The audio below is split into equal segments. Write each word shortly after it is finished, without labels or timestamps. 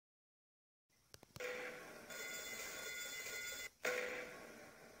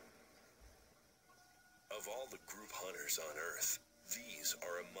Of all the group hunters on Earth, these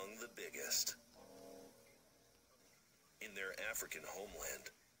are among the biggest. In their African homeland,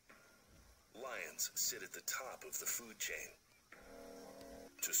 lions sit at the top of the food chain.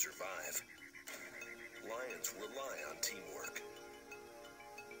 To survive, lions rely on teamwork.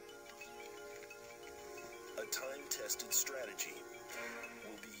 A time-tested strategy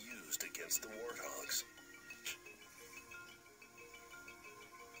will be used against the warthogs.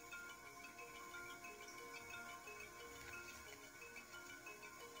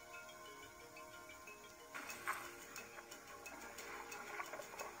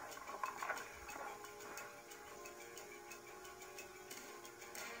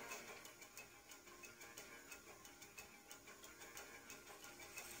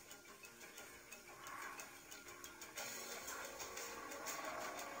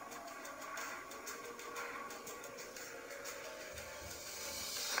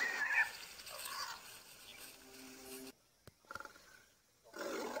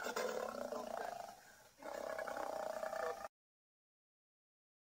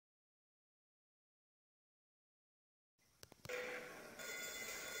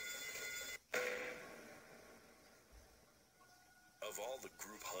 Of all the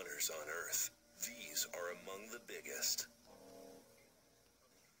group hunters on Earth, these are among the biggest.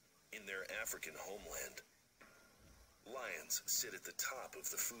 In their African homeland, lions sit at the top of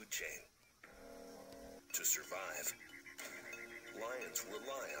the food chain. To survive, lions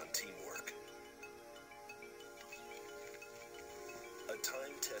rely on teamwork. A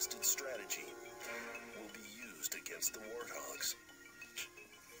time-tested strategy will be used against the warthogs.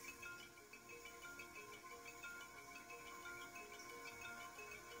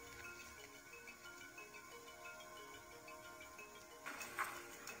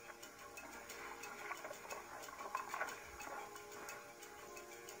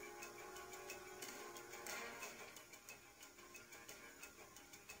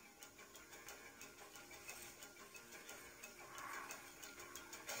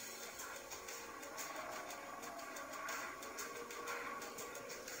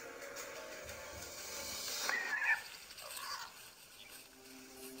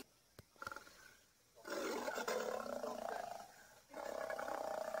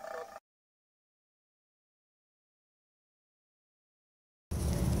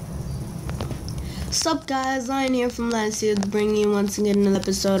 Sup guys, Lion here from LionStudios, bringing you once again another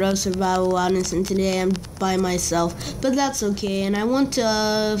episode of Survival Wildness, and today I'm by myself, but that's okay, and I want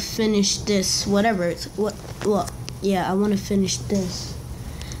to finish this, whatever it's, I want to finish this,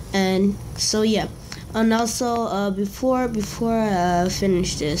 and so yeah, and also, before I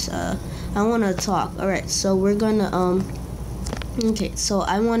finish this, I want to talk. Alright, so we're gonna, okay, so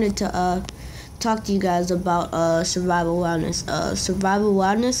I wanted to, talk to you guys about Survival Wildness. Survival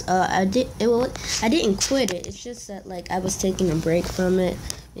Wildness, I didn't quit it. It's just that like I was taking a break from it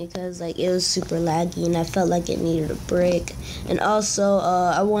because like it was super laggy and I felt like it needed a break. And also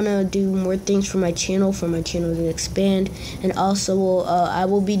I want to do more things for my channel to expand. And also I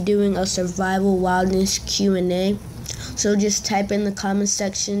will be doing a Survival Wildness Q&A. So just type in the comment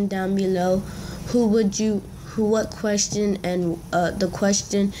section down below what question and the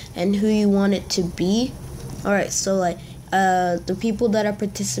question and who you want it to be. Alright, so like the people that are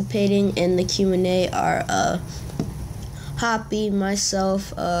participating in the Q&A are Hoppy,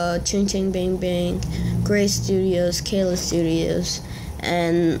 myself, Ching Ching Bang Bang, Gray Studios, Kayla Studios,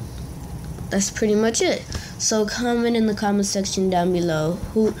 and that's pretty much it. So comment in the comment section down below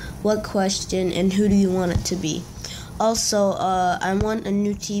what question and who do you want it to be. Also, I want a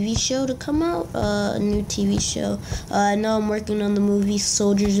new TV show to come out, a new TV show. I know I'm working on the movie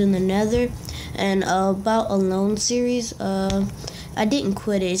Soldiers in the Nether, and about a Alone series. I didn't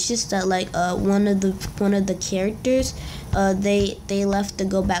quit it. It's just that like one of the characters, they left to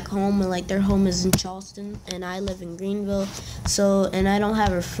go back home, and like their home is in Charleston, and I live in Greenville. So, and I don't have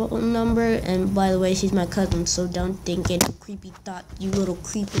her phone number. And by the way, she's my cousin, so don't think any creepy thought, you little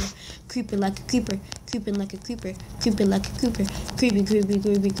creeper, creeping like a creeper, creeping like a creeper, creeping like a creeper, creepy, creepy,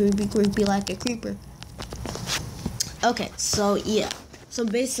 creepy, creepy, creepy like a creeper. Okay, so yeah. So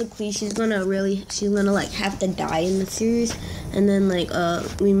basically, she's gonna like have to die in the series, and then like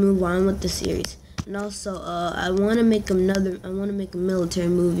we move on with the series. And also, I want to make a military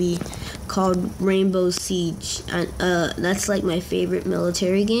movie called Rainbow Siege, and that's like my favorite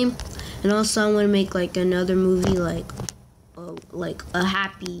military game. And also, I want to make like another movie like a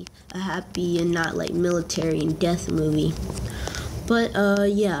happy and not like military and death movie. But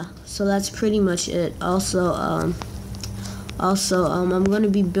yeah, so that's pretty much it. Also, I'm going to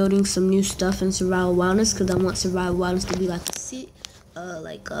be building some new stuff in Survival Wildness because I want Survival Wildness to be like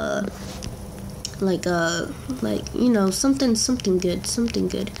like you know, something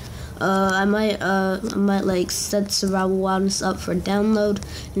good. I might like set Survival Wildness up for download,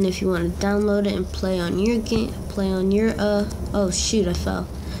 and if you want to download it and play on your game, play on your oh shoot, I fell.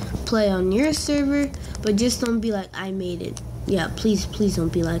 Play on your server, but just don't be like I made it. Yeah, please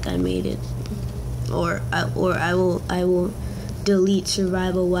don't be like I made it, or I will delete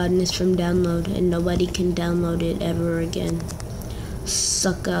Survival Wildness from download, and nobody can download it ever again.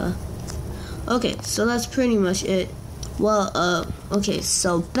 Sucker. Okay, so that's pretty much it. Well, okay,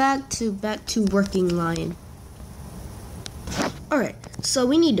 so back to working Lion. Alright, so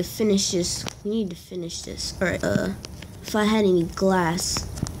we need to finish this. Alright, if I had any glass,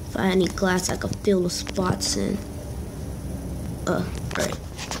 I could fill the spots in. Alright.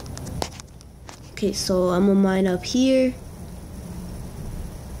 Okay, so I'm gonna mine up here.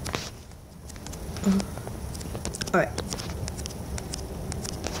 Alright.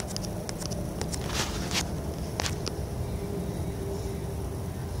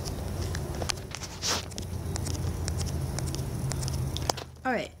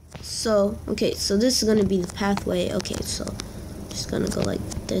 Alright, so, okay, so this is gonna be the pathway. Okay, so I'm just gonna go like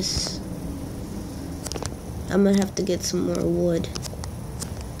this. I'm gonna have to get some more wood.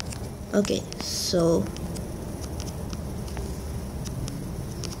 Okay, so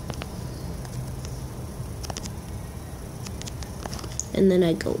and then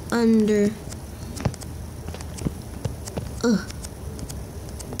I go under.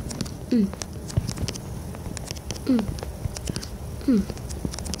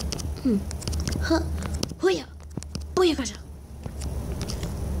 Huh. Hoya. Boya gacha.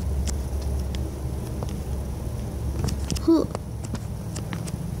 Huh.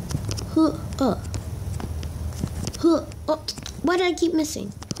 Huh. Huh. Oh, why did I keep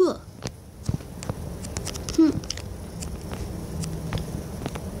missing? Huh.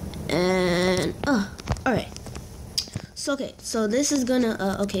 And alright. So okay, so this is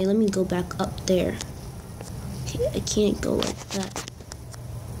gonna okay, let me go back up there. Okay, I can't go like that.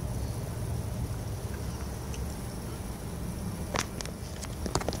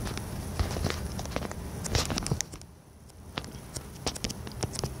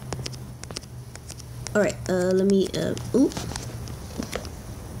 Alright, let me oop.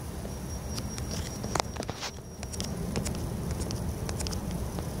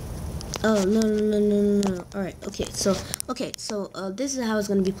 Oh, no. Alright, okay, so this is how it's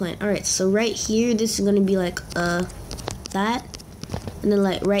gonna be playing. Alright, so right here, this is gonna be like, that. And then,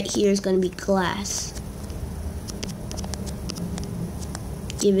 like, right here is gonna be glass.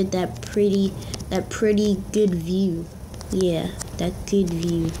 Give it that pretty good view. Yeah, that good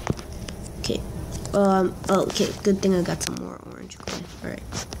view. Okay. Oh, okay, good thing I got some more orange clay. Alright.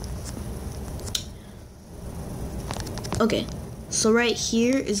 Okay. So right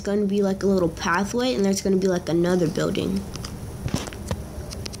here is going to be like a little pathway, and there's going to be like another building.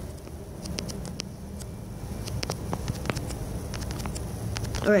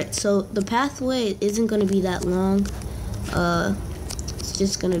 Alright, so the pathway isn't going to be that long. It's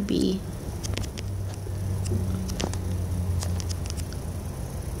just going to be...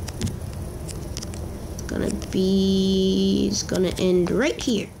 It's going to end right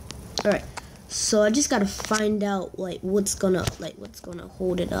here. Alright. So I just gotta find out like what's gonna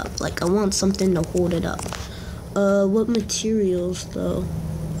hold it up. Like I want something to hold it up. What materials though?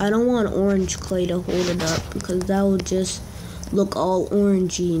 I don't want orange clay to hold it up because that will just look all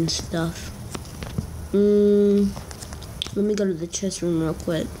orangey and stuff. Let me go to the chest room real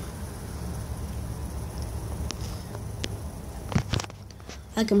quick.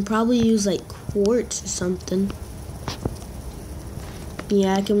 I can probably use like quartz or something.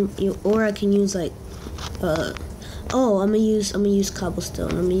 Yeah, I can use like, I'm gonna use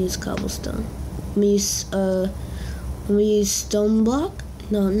cobblestone. I'm gonna use stone block.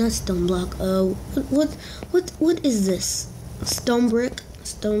 No, not stone block. What is this? Stone brick,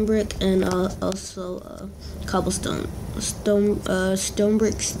 and also cobblestone. Stone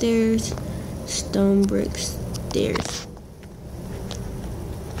brick stairs.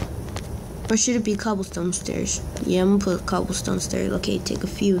 Or should it be cobblestone stairs? Yeah, I'm gonna put cobblestone stairs. Okay, take a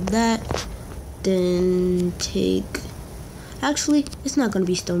few of that. Then take... Actually, it's not gonna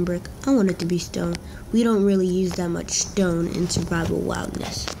be stone brick. I want it to be stone. We don't really use that much stone in Survival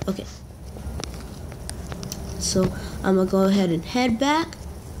Wildness. Okay. So, I'm gonna go ahead and head back.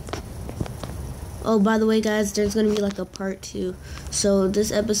 Oh, by the way, guys, there's gonna be like a part 2. So,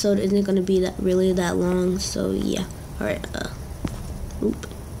 this episode isn't gonna be really that long. So, yeah. Alright, oop.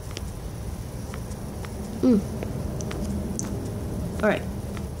 Alright.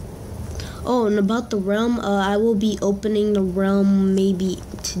 Oh, and about the realm, I will be opening the realm maybe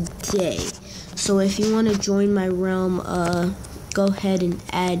today. So if you want to join my realm, go ahead and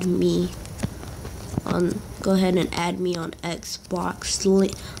add me on Xbox.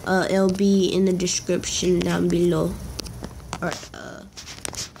 It'll be in the description down below. Alright,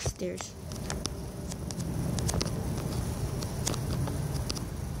 stairs.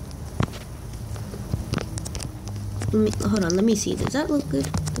 Hold on, let me see. Does that look good?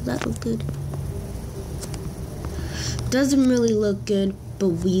 Doesn't really look good, but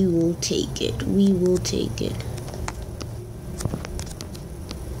we will take it.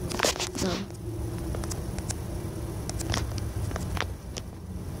 So.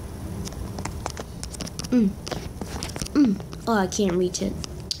 Oh, I can't reach it.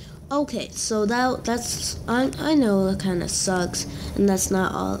 Okay, so that's I know that kind of sucks, and that's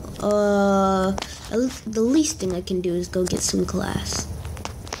not all. The least thing I can do is go get some glass.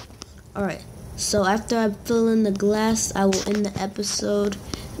 Alright, so after I fill in the glass, I will end the episode.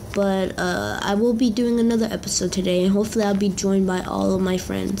 But I will be doing another episode today, and hopefully I'll be joined by all of my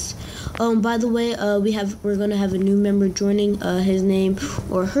friends. By the way, we're gonna have a new member joining. His name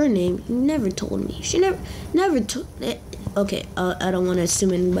or her name, you never told me. She never told. Okay, I don't want to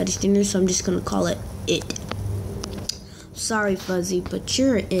assume anybody's gender, so I'm just gonna call it It. Sorry, Fuzzy, but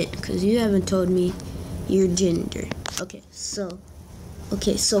you're It, because you haven't told me your gender. Okay, so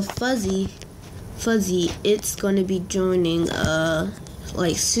Fuzzy, it's gonna be joining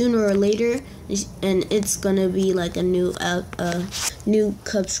like sooner or later, and it's gonna be like a new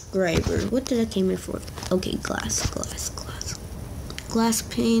subscriber. What did I came here for? Okay, glass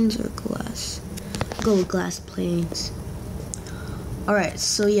panes or glass. Go with glass planes. Alright,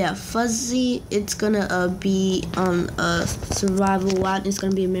 so yeah, Fuzzy, it's gonna be on SurvivalWildness. It's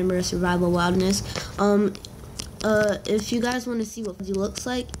gonna be a member of SurvivalWildness. If you guys want to see what Fuzzy looks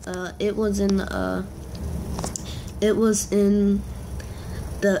like, it was in the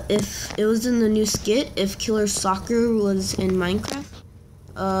new skit. If Killer Soccer was in Minecraft.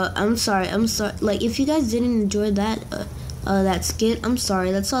 I'm sorry. Like, if you guys didn't enjoy that skit, I'm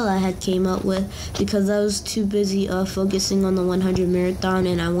sorry. That's all I had came up with, because I was too busy focusing on the 100 marathon,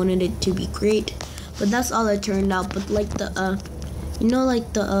 and I wanted it to be great. But that's all that turned out. But like the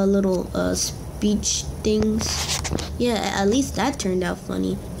little speech things, yeah, at least that turned out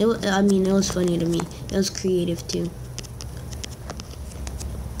funny. It was funny to me. It was creative too.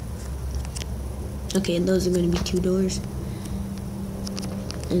 Okay, those are going to be 2 doors.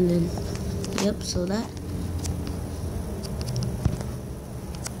 And then, yep, so that.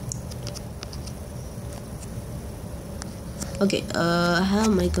 Okay, how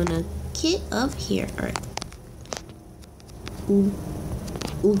am I going to get up here? Alright.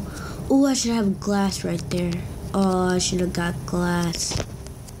 Ooh, I should have glass right there. Oh, I should have got glass.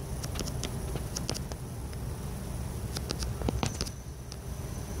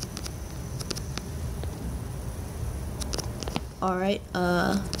 Alright,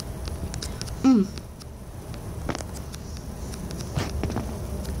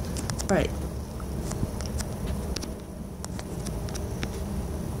 Right.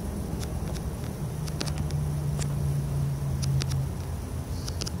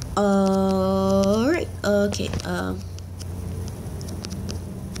 Alright, okay,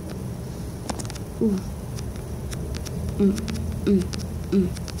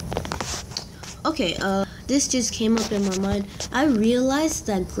 Okay, this just came up in my mind. I realized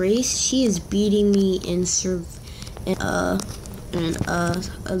that Grace, she is beating me in the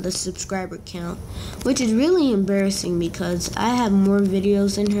subscriber count, which is really embarrassing because I have more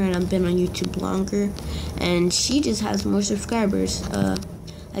videos than her and I've been on YouTube longer, and she just has more subscribers.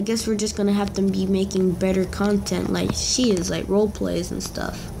 I guess we're just gonna have to be making better content like she is, like role plays and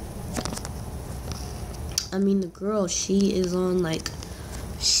stuff. I mean, the girl, she is on like,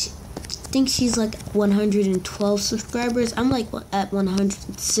 I think she's like 112 subscribers. I'm like at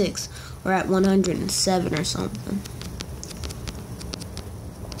 106 or at 107 or something.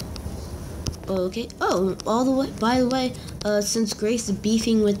 Okay. Oh, all the way. By the way, since Grace is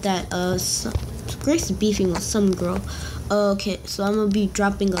beefing with that, Grace is beefing with some girl. Okay, so I'm gonna be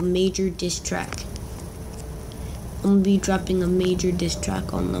dropping a major diss track. I'm gonna be dropping a major diss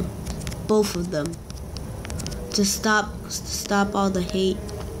track on them, both of them, to stop all the hate.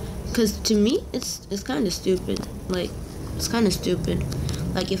 Cause to me, it's kind of stupid. Like, it's kind of stupid.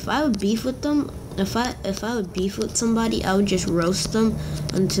 Like, if I would beef with them, if I would beef with somebody, I would just roast them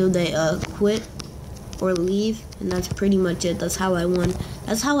until they quit or leave, and that's pretty much it. That's how I won.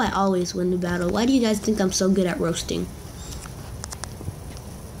 That's how I always win the battle. Why do you guys think I'm so good at roasting?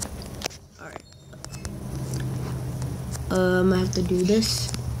 All right. I'm gonna have to do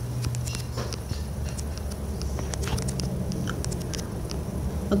this.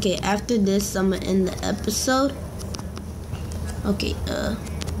 Okay, after this, I'm gonna end the episode. Okay,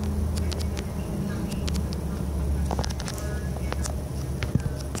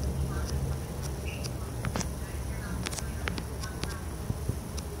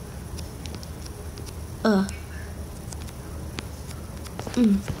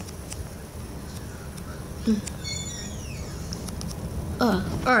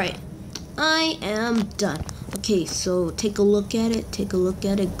 alright. I am done. Okay, so take a look at it. Take a look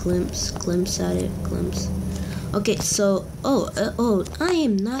at it. Glimpse at it. Glimpse. Okay, so, I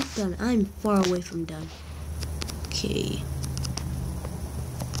am not done. I'm far away from done. Okay.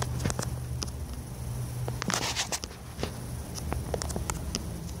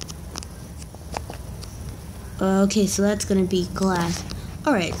 Okay, so that's gonna be glass.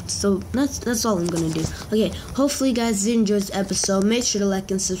 Alright, so that's all I'm gonna do. Okay, hopefully you guys did enjoy this episode. Make sure to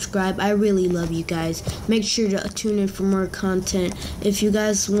like and subscribe. I really love you guys. Make sure to tune in for more content. If you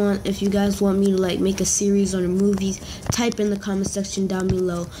guys want me to like make a series on a movie, type in the comment section down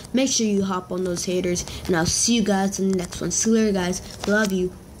below. Make sure you hop on those haters, and I'll see you guys in the next one. See you later, guys. Love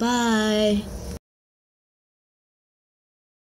you. Bye.